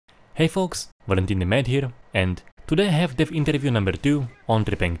Hey folks, Valentin the Mad here, and today I have dev interview number 2 on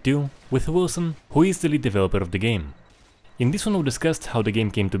Trepang2 with Wilson, who is the lead developer of the game. In this one we discussed how the game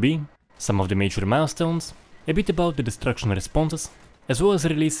came to be, some of the major milestones, a bit about the destruction responses, as well as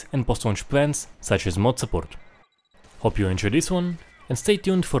release and post-launch plans such as mod support. Hope you enjoy this one, and stay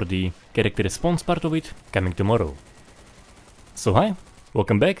tuned for the character response part of it coming tomorrow. So hi,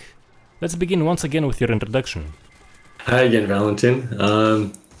 welcome back. Let's begin once again with your introduction. Hi again,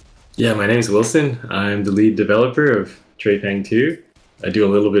 Valentin. Yeah, my name is Wilson. I'm the lead developer of Trepang2. I do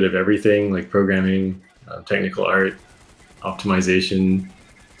a little bit of everything like programming, technical art, optimization.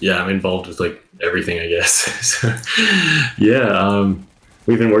 Yeah, I'm involved with like everything, I guess. So, yeah,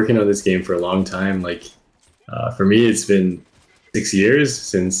 we've been working on this game for a long time. Like, for me, it's been 6 years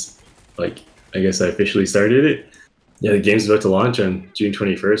since, like, I guess I officially started it. Yeah, the game's about to launch on June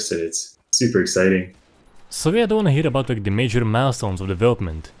 21st, and it's super exciting. So yeah, I don't want to hear about like the major milestones of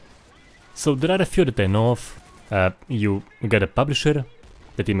development. So there are a few that I know of. You got a publisher,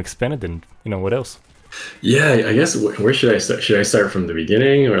 the team expanded, and you know what else? Yeah, I guess where should I start? Should I start from the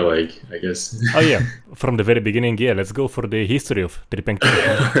beginning, or like, I guess? Oh yeah, from the very beginning. Yeah, let's go for the history of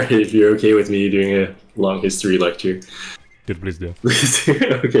Trepang2. Alright, if you're okay with me doing a long history lecture. Dude, please do.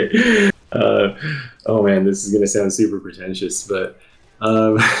 Okay. Oh man, this is gonna sound super pretentious, but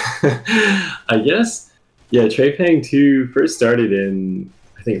I guess, yeah, Trepang2 first started in,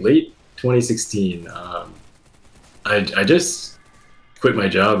 I think, late 2016. I just quit my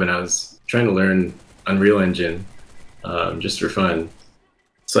job and I was trying to learn Unreal Engine just for fun.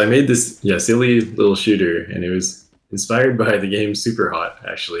 So I made this silly little shooter, and it was inspired by the game Superhot,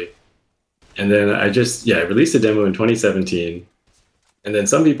 actually. And then I released a demo in 2017, and then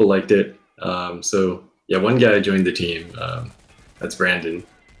some people liked it. So yeah, one guy joined the team. That's Brandon,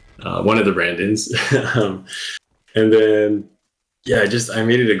 one of the Brandons. And then yeah, I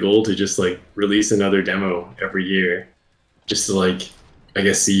made it a goal to just like release another demo every year, just to like, I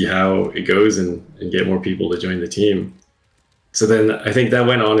guess, see how it goes and get more people to join the team. So then I think that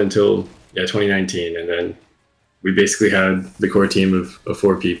went on until 2019, and then we basically had the core team of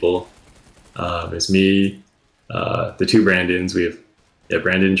 4 people. There's me, the 2 Brandons. We have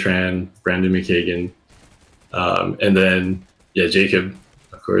Brandon Tran, Brandon McKagan, and then Jacob,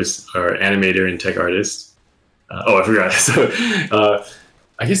 of course, our animator and tech artist. I forgot. So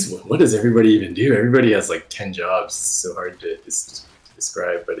I guess, what does everybody even do? Everybody has like 10 jobs. It's so hard to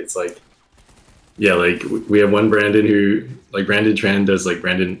describe, but it's like, yeah, like we have one Brandon who, like, Brandon Tran does, like,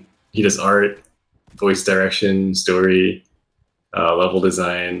 he does art, voice direction, story, level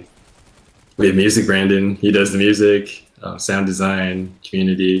design. We have music Brandon. He does the music, sound design,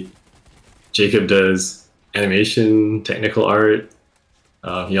 community. Jacob does animation, technical art.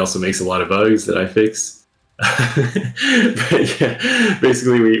 He also makes a lot of bugs that I fix. But yeah,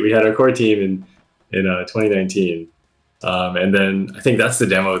 basically we had our core team in 2019, and then I think that's the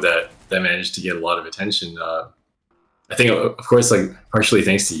demo that managed to get a lot of attention. I think, of course, like, partially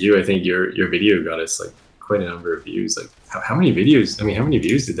thanks to you. I think your video got us like quite a number of views. Like, how many videos? I mean, how many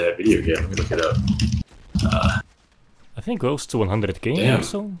views did that video get? Let me look it up. I think close to 100K. Damn. Or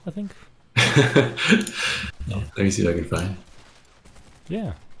so, I think. Let me see what I can find.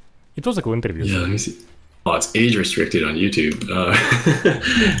 Yeah, it was a cool interview. Yeah, let me see. Oh, it's age restricted on YouTube.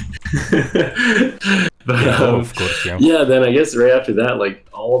 But of course, yeah. Yeah, then I guess right after that, like,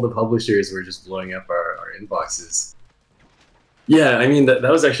 all the publishers were just blowing up our inboxes. Yeah, I mean, that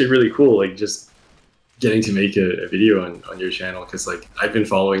was actually really cool, like, just getting to make a video on your channel, because, like, I've been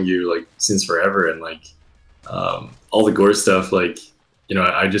following you, like, since forever, and, like, all the gore stuff, like, you know,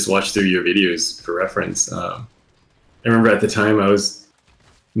 I just watched through your videos for reference. I remember at the time I was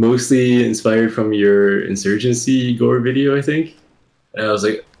mostly inspired from your Insurgency gore video, I think. And I was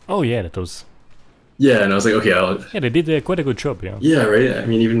like, oh yeah, that was... Yeah, and I was like, okay, yeah, they did quite a good job, yeah. Yeah, right? I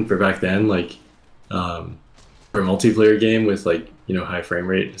mean, even for back then, like, for a multiplayer game with, like, you know, high frame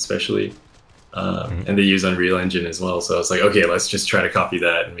rate, especially. And they use Unreal Engine as well, so I was like, okay, let's just try to copy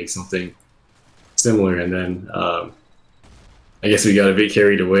that and make something similar. And then I guess we got a bit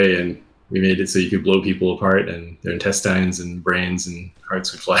carried away, and we made it so you could blow people apart, and their intestines and brains and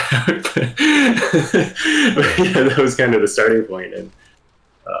hearts would fly out. But yeah, that was kind of the starting point, and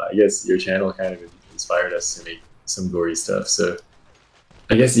I guess your channel kind of inspired us to make some gory stuff. So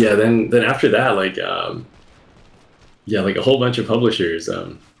I guess, yeah, then after that, like, like a whole bunch of publishers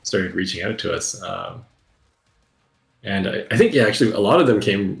started reaching out to us. And I think, yeah, actually, a lot of them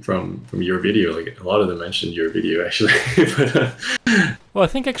came from your video. Like, a lot of them mentioned your video, actually. But, well, I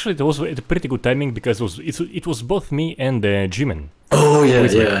think actually it was a pretty good timing, because it was both me and Jimin. Oh yeah, who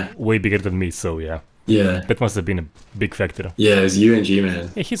is, yeah. like, way bigger than me, so yeah. Yeah. That must have been a big factor. Yeah, it's you and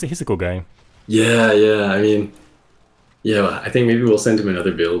G-Man. Yeah, he's a cool guy. Yeah, yeah. I mean, yeah, I think maybe we'll send him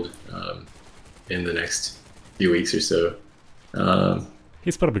another build in the next few weeks or so.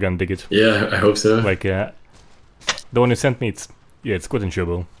 He's probably gonna dig it. Yeah, I hope so. Like, the one you sent me, it's quite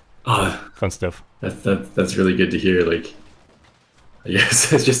enjoyable. Oh, Fun stuff. that's really good to hear. Like, I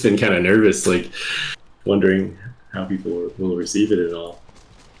guess I've just been kind of nervous, like, wondering how people will receive it and all.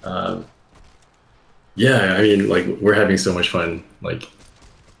 Yeah, I mean, like, we're having so much fun. Like,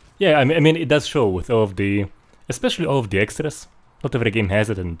 Yeah, I mean, it does show with all of the, especially all of the extras. Not every game has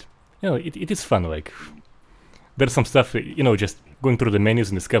it, and you know, it is fun. Like, there's some stuff, you know, just going through the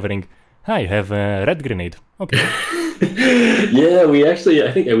menus and discovering, hi, you have a red grenade. Okay. yeah,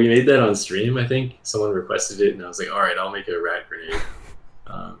 I think we made that on stream. I think someone requested it, and I was like, all right, I'll make a rat grenade.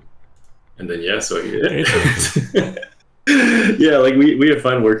 And then yeah, so yeah, like we have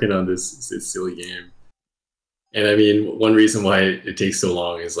fun working on this silly game. And I mean, one reason why it takes so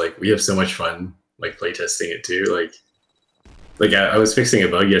long is like we have so much fun like playtesting it too. Like I was fixing a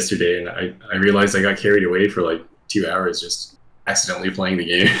bug yesterday, and I realized I got carried away for like 2 hours just accidentally playing the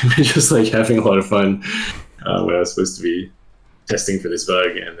game, just like having a lot of fun when I was supposed to be testing for this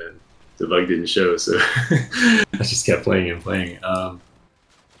bug, and then the bug didn't show, so I just kept playing and playing.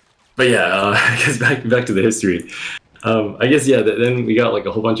 But yeah, I guess back to the history. I guess yeah. Then we got like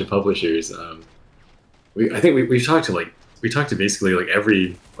a whole bunch of publishers. I think we've talked to basically like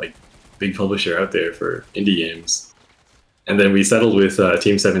every like big publisher out there for indie games, and then we settled with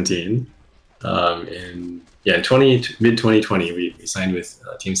Team 17. In mid 2020 we signed with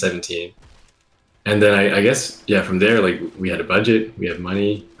Team 17, and then I guess yeah, from there like we had a budget, we had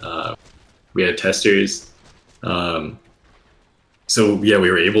money, we had testers. So yeah, we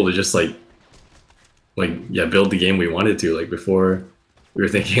were able to just like build the game we wanted to. Like before, we were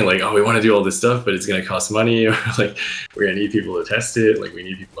thinking like, oh, we want to do all this stuff, but it's gonna cost money, or like we're gonna need people to test it, like we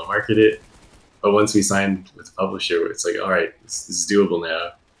need people to market it. But once we signed with the publisher, it's like, all right, this is doable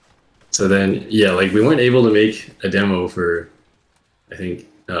now. So then yeah, like we weren't able to make a demo for I think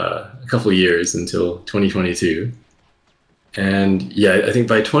a couple of years until 2022. And yeah, I think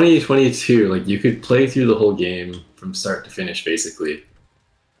by 2022, like you could play through the whole game from start to finish, basically.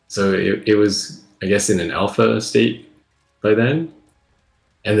 So it was, I guess, in an alpha state by then.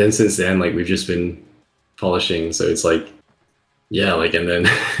 And then since then, like we've just been polishing. So it's like, yeah, like, and then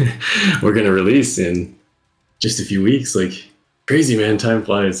we're gonna release in just a few weeks. Like crazy, man, time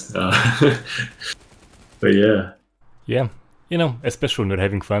flies. But yeah. Yeah, you know, especially when you're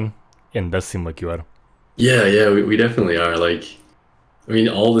having fun, and it does seem like you are. Yeah, we definitely are. Like, I mean,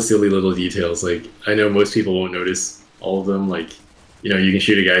 all the silly little details. Like, I know most people won't notice all of them. Like, you know, you can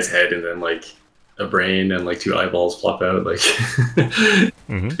shoot a guy's head and then like a brain and like 2 eyeballs plop out. Like,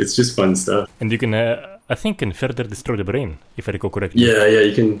 It's just fun stuff. And you can, I think, can further destroy the brain, if I recall correctly. Yeah,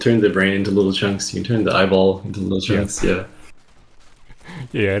 you can turn the brain into little chunks. You can turn the eyeball into little chunks. Yeah.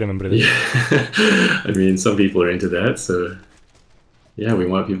 Yeah, I remember that. Yeah. I mean, some people are into that, so yeah, we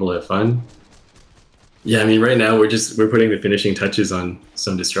want people to have fun. Yeah, I mean, right now we're putting the finishing touches on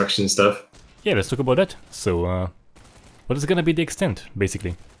some destruction stuff. Yeah, let's talk about that. So, what is gonna be the extent,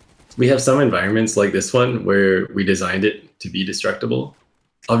 basically? We have some environments like this one where we designed it to be destructible.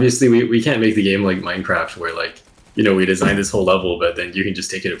 Obviously, we can't make the game like Minecraft where like, you know, we designed this whole level, but then you can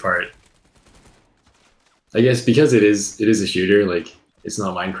just take it apart. I guess because it is a shooter, like it's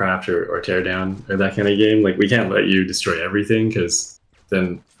not Minecraft or Teardown or that kind of game. Like we can't let you destroy everything because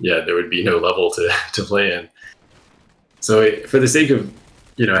then yeah, there would be no level to play in. So for the sake of,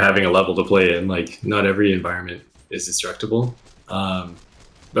 you know, having a level to play in, like not every environment is destructible.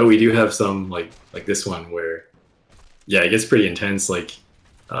 But we do have some like this one where, yeah, it gets pretty intense. Like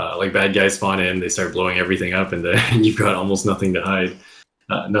bad guys spawn in, they start blowing everything up, and then you've got almost nothing to hide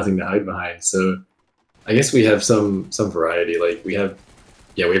behind. So I guess we have some variety. Like we have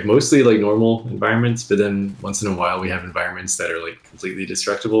mostly like normal environments, but then once in a while we have environments that are like completely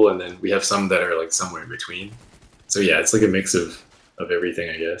destructible, and then we have some that are like somewhere in between. So yeah, it's like a mix of everything,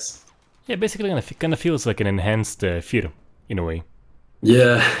 I guess. Yeah, basically kind of feels like an enhanced Fear, in a way.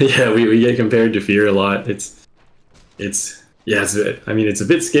 Yeah, we get compared to Fear a lot. I mean, it's a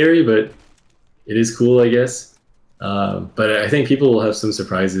bit scary, but it is cool, I guess. But I think people will have some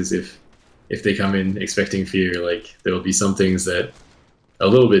surprises if they come in expecting Fear. Like there will be some things that a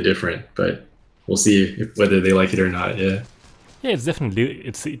little bit different, but we'll see whether they like it or not. Yeah. Yeah, it's definitely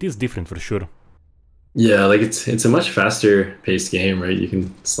it is different for sure. Yeah, like it's a much faster paced game, right? You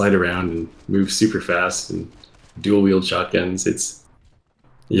can slide around and move super fast and dual wield shotguns. It's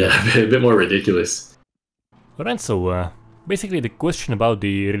a bit more ridiculous. Alright, so basically the question about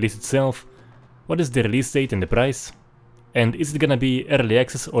the release itself What is the release date and the price? And is it gonna be early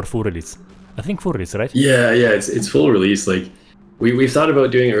access or full release? I think full release, right? Yeah, it's full release. Like we've thought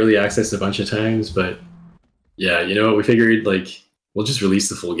about doing early access a bunch of times, but yeah, you know, we figured like we'll just release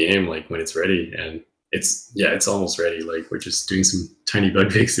the full game like when it's ready, and it's almost ready. Like we're just doing some tiny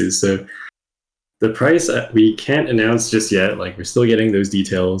bug fixes. So the price we can't announce just yet. Like we're still getting those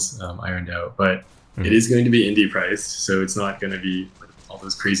details ironed out, but it is going to be indie priced, so it's not going to be like all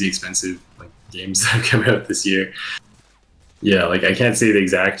those crazy expensive like games that come out this year. Yeah, like I can't say the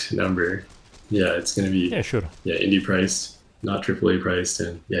exact number. Yeah, it's going to be sure. Yeah, indie priced, not AAA priced,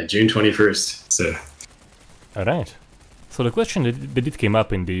 and yeah, June 21st. So. All right. So the question that did came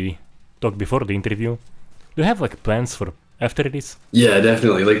up in the talk before the interview, do you have like plans for after release? Yeah,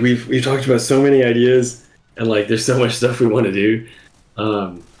 definitely. Like we've talked about so many ideas, and like there's so much stuff we want to do.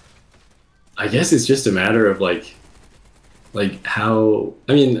 I guess it's just a matter of like how.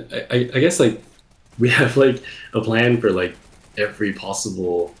 I mean, I guess like we have like a plan for like every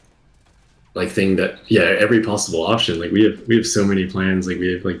possible like thing that every possible option. Like we have so many plans. Like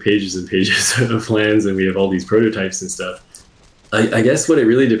we have like pages and pages of plans, and we have all these prototypes and stuff. I guess what it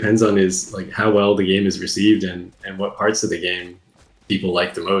really depends on is like how well the game is received and what parts of the game people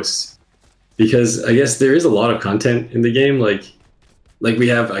like the most. Because I guess there is a lot of content in the game. Like we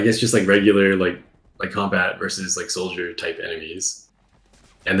have, I guess, just like regular like combat versus like soldier type enemies,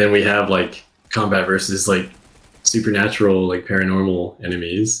 and then we have like combat versus like supernatural like paranormal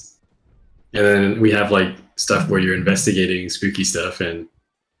enemies, and then we have like stuff where you're investigating spooky stuff and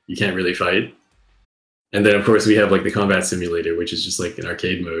you can't really fight. And then, of course, we have like the combat simulator, which is just like an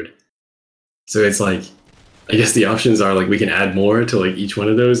arcade mode. So it's like, I guess the options are like we can add more to like each one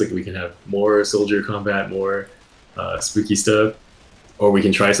of those. Like we can have more soldier combat, more spooky stuff, or we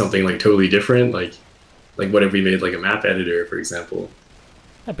can try something like totally different. Like what if we made like a map editor, for example?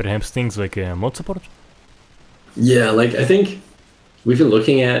 Perhaps things like mod support. Yeah, like I think we've been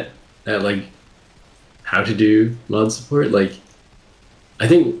looking at like how to do mod support. Like I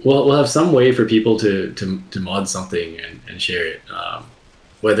think we'll have some way for people to mod something and share it,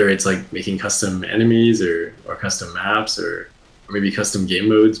 whether it's like making custom enemies or custom maps or maybe custom game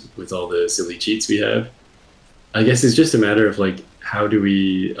modes with all the silly cheats we have. I guess it's just a matter of like how do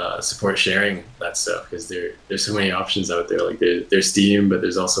we support sharing that stuff, because there's so many options out there. Like there's Steam, but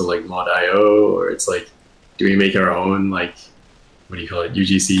there's also like mod.io, or it's like do we make our own like what do you call it,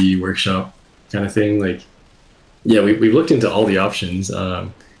 UGC workshop kind of thing. Like yeah, we've looked into all the options,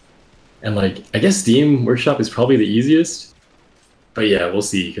 and like I guess Steam Workshop is probably the easiest, but yeah, we'll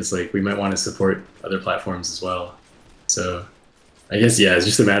see, because like we might want to support other platforms as well. So I guess yeah, it's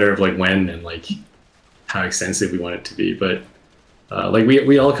just a matter of like when and like how extensive we want it to be. But like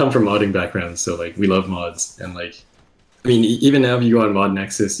we all come from modding backgrounds, so like we love mods, and like I mean even now if you go on Mod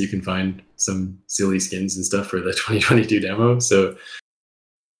Nexus, you can find some silly skins and stuff for the 2022 demo. So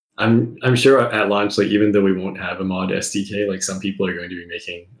I'm sure at launch, like even though we won't have a mod SDK, like some people are going to be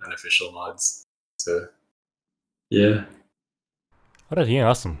making unofficial mods. So yeah. Alright, yeah,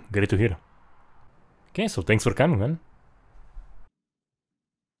 awesome. Great to hear. Okay, so thanks for coming, man.